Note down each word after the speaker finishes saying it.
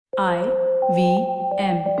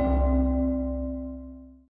IVM.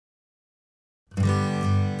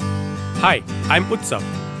 Hi, I'm Utsav,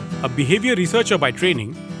 a behavior researcher by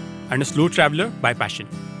training and a slow traveler by passion.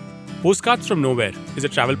 Postcards from Nowhere is a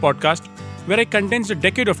travel podcast where I condense a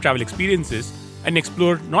decade of travel experiences and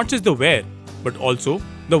explore not just the where, but also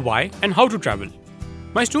the why and how to travel.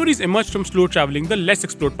 My stories emerge from slow traveling the less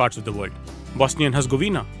explored parts of the world: Bosnia and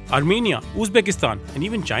Herzegovina, Armenia, Uzbekistan, and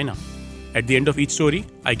even China. At the end of each story,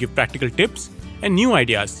 I give practical tips and new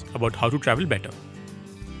ideas about how to travel better.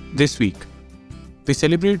 This week, we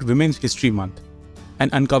celebrate Women's History Month and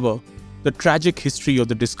uncover the tragic history of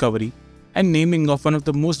the discovery and naming of one of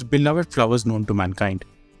the most beloved flowers known to mankind,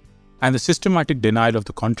 and the systematic denial of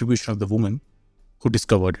the contribution of the woman who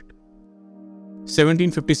discovered it.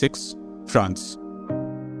 1756, France.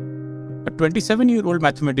 A 27-year-old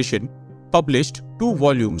mathematician published 2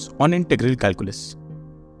 volumes on integral calculus.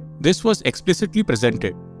 This was explicitly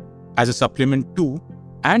presented as a supplement to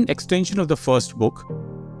and extension of the first book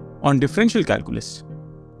on differential calculus.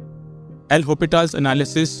 L'Hopital's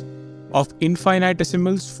analysis of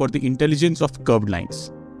infinitesimals for the intelligence of curved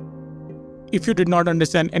lines. If you did not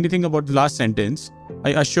understand anything about the last sentence,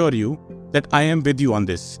 I assure you that I am with you on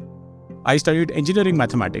this. I studied engineering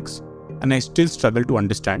mathematics and I still struggle to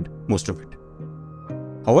understand most of it.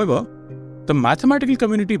 However, the mathematical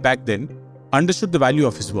community back then understood the value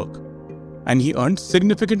of his work, and he earned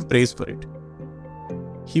significant praise for it.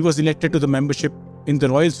 He was elected to the membership in the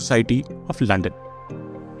Royal Society of London.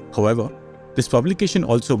 However, this publication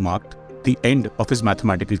also marked the end of his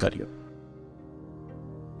mathematical career.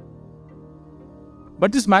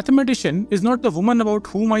 But this mathematician is not the woman about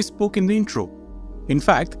whom I spoke in the intro. In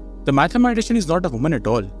fact, the mathematician is not a woman at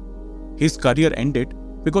all. His career ended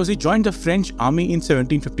because he joined the French army in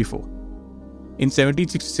 1754. In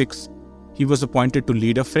 1766, he was appointed to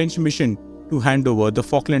lead a French mission to hand over the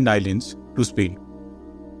Falkland Islands to Spain.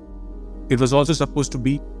 It was also supposed to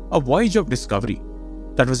be a voyage of discovery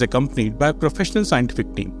that was accompanied by a professional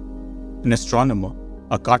scientific team, an astronomer,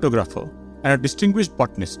 a cartographer, and a distinguished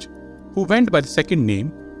botanist who went by the second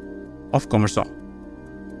name of Commerson.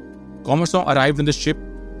 Commerson arrived on the ship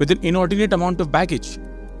with an inordinate amount of baggage,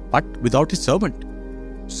 but without his servant.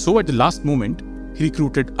 So at the last moment, he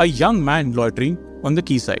recruited a young man loitering on the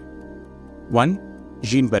quayside, one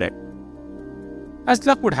Jean Barret. As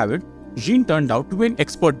luck would have it, Jean turned out to be an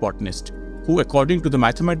expert botanist who, according to the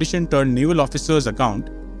mathematician turned naval officer's account,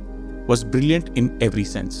 was brilliant in every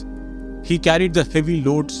sense. He carried the heavy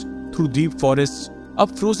loads through deep forests,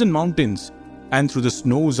 up frozen mountains, and through the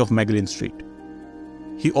snows of Magellan Strait.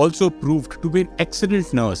 He also proved to be an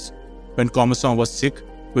excellent nurse when Commerson was sick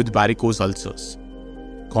with varicose ulcers.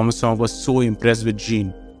 Commerson was so impressed with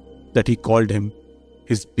Jean that he called him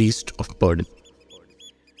his beast of burden.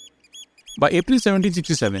 By April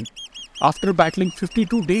 1767, after battling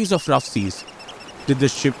 52 days of rough seas, did the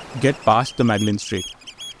ship get past the Magellan Strait,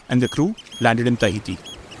 and the crew landed in Tahiti.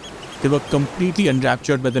 They were completely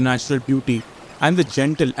enraptured by the natural beauty and the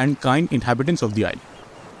gentle and kind inhabitants of the island.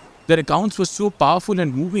 Their accounts were so powerful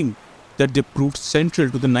and moving that they proved central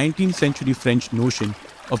to the 19th century French notion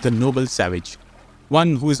of the noble savage,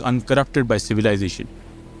 one who is uncorrupted by civilization.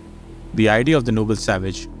 The idea of the noble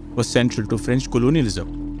savage was central to French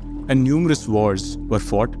colonialism, and numerous wars were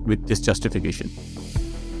fought with this justification.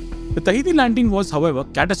 The Tahiti landing was, however,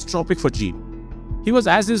 catastrophic for Jean. He was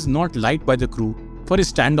as is not liked by the crew for his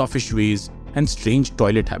standoffish ways and strange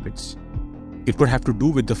toilet habits. It would have to do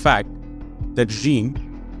with the fact that Jean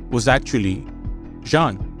was actually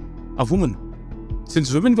Jeanne, a woman.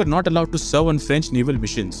 Since women were not allowed to serve on French naval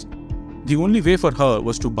missions, the only way for her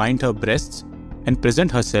was to bind her breasts and present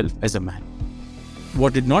herself as a man.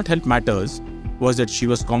 What did not help matters was that she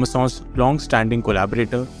was Commerson's long-standing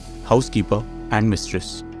collaborator, housekeeper, and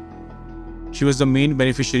mistress. She was the main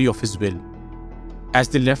beneficiary of his will. As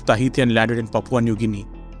they left Tahiti and landed in Papua New Guinea,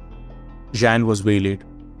 Jeanne was waylaid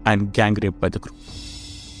and gang-raped by the crew.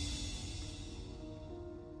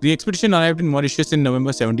 The expedition arrived in Mauritius in November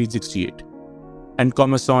 1768, and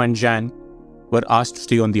Commerson and Jeanne were asked to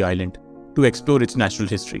stay on the island to explore its natural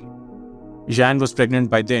history. Jeanne was pregnant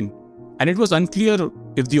by then, and it was unclear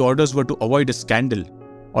if the orders were to avoid a scandal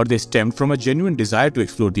or they stemmed from a genuine desire to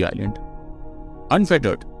explore the island.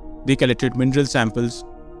 Unfettered, they collected mineral samples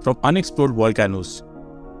from unexplored volcanoes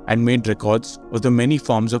and made records of the many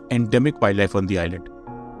forms of endemic wildlife on the island.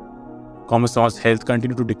 Commerson's health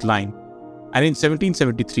continued to decline, and in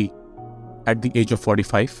 1773, at the age of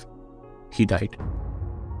 45, he died.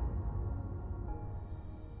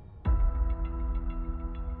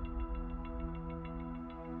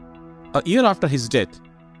 A year after his death,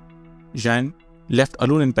 Jeanne, left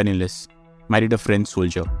alone and penniless, married a French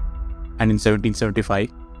soldier, and in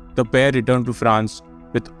 1775, the pair returned to France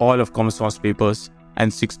with all of Commerson's papers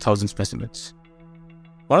and 6,000 specimens.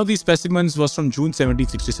 One of these specimens was from June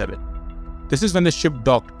 1767. This is when the ship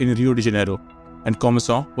docked in Rio de Janeiro and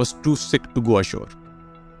Commerson was too sick to go ashore.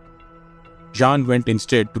 Jeanne went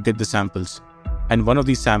instead to get the samples, and one of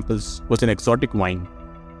these samples was an exotic vine.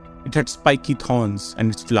 It had spiky thorns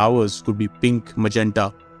and its flowers could be pink,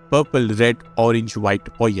 magenta, purple, red, orange, white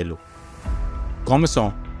or yellow.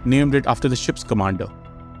 Commerson named it after the ship's commander,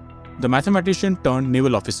 the mathematician turned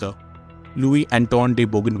naval officer Louis Antoine de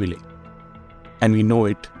Bougainville, and we know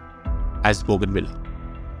it as Bougainville.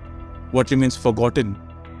 What remains forgotten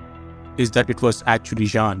is that it was actually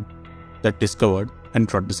Jeanne that discovered and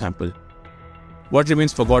brought the sample. What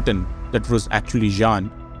remains forgotten that it was actually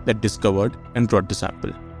Jeanne that discovered and brought the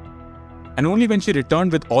sample. And only when she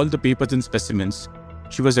returned with all the papers and specimens,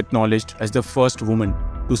 she was acknowledged as the first woman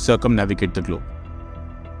to circumnavigate the globe.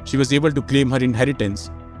 She was able to claim her inheritance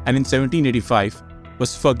and in 1785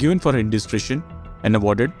 was forgiven for her indiscretion and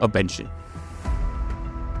awarded a pension.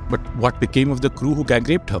 But what became of the crew who gang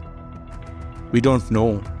raped her? We don't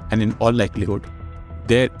know, and in all likelihood,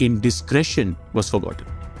 their indiscretion was forgotten.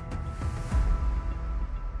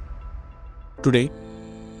 Today,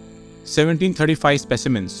 1735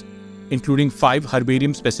 specimens, including 5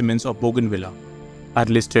 herbarium specimens of Bougainville, are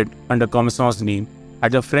listed under Commerson's name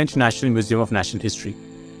at the French National Museum of Natural History.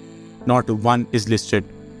 Not one is listed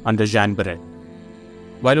under Jeanne Barret.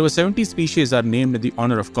 While over 70 species are named in the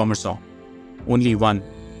honor of Commerson, only one,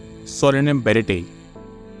 Solanum barrettae,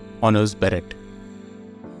 honors Barret.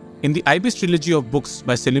 In the Ibis trilogy of books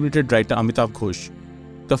by celebrated writer Amitav Ghosh,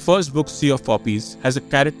 the first book, Sea of Poppies, has a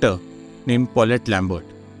character named Paulette Lambert.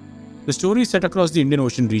 The story is set across the Indian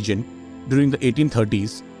Ocean region during the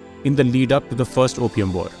 1830s in the lead up to the First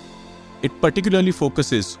Opium War. It particularly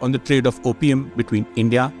focuses on the trade of opium between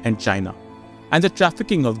India and China and the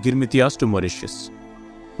trafficking of Girmitias to Mauritius.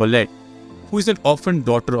 Paulette, who is an orphaned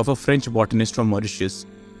daughter of a French botanist from Mauritius,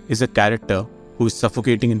 is a character who is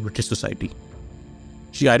suffocating in British society.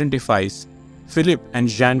 She identifies Philippe and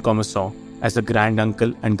Jeanne Commerson as a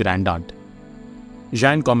granduncle and grandaunt.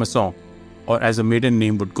 Jeanne Commerson, or as a maiden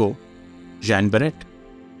name would go, Jeanne Barret.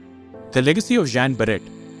 The legacy of Jeanne Barret,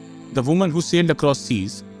 the woman who sailed across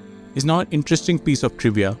seas, is now an interesting piece of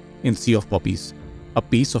trivia in Sea of Poppies, a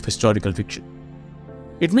piece of historical fiction.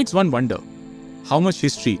 It makes one wonder how much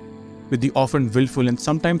history, with the often willful and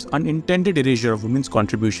sometimes unintended erasure of women's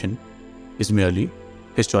contribution, is merely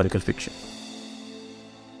historical fiction.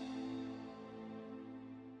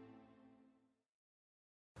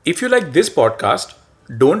 If you like this podcast,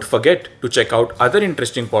 don't forget to check out other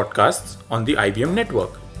interesting podcasts on the IVM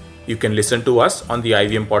network. You can listen to us on the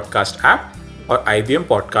IVM Podcast app or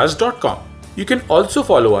ivmpodcast.com. You can also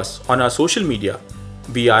follow us on our social media.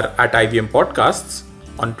 We are at IVM Podcasts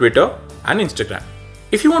on Twitter and Instagram.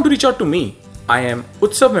 If you want to reach out to me, I am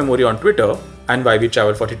Utsav Memory on Twitter and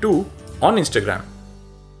YVTravel42 on Instagram.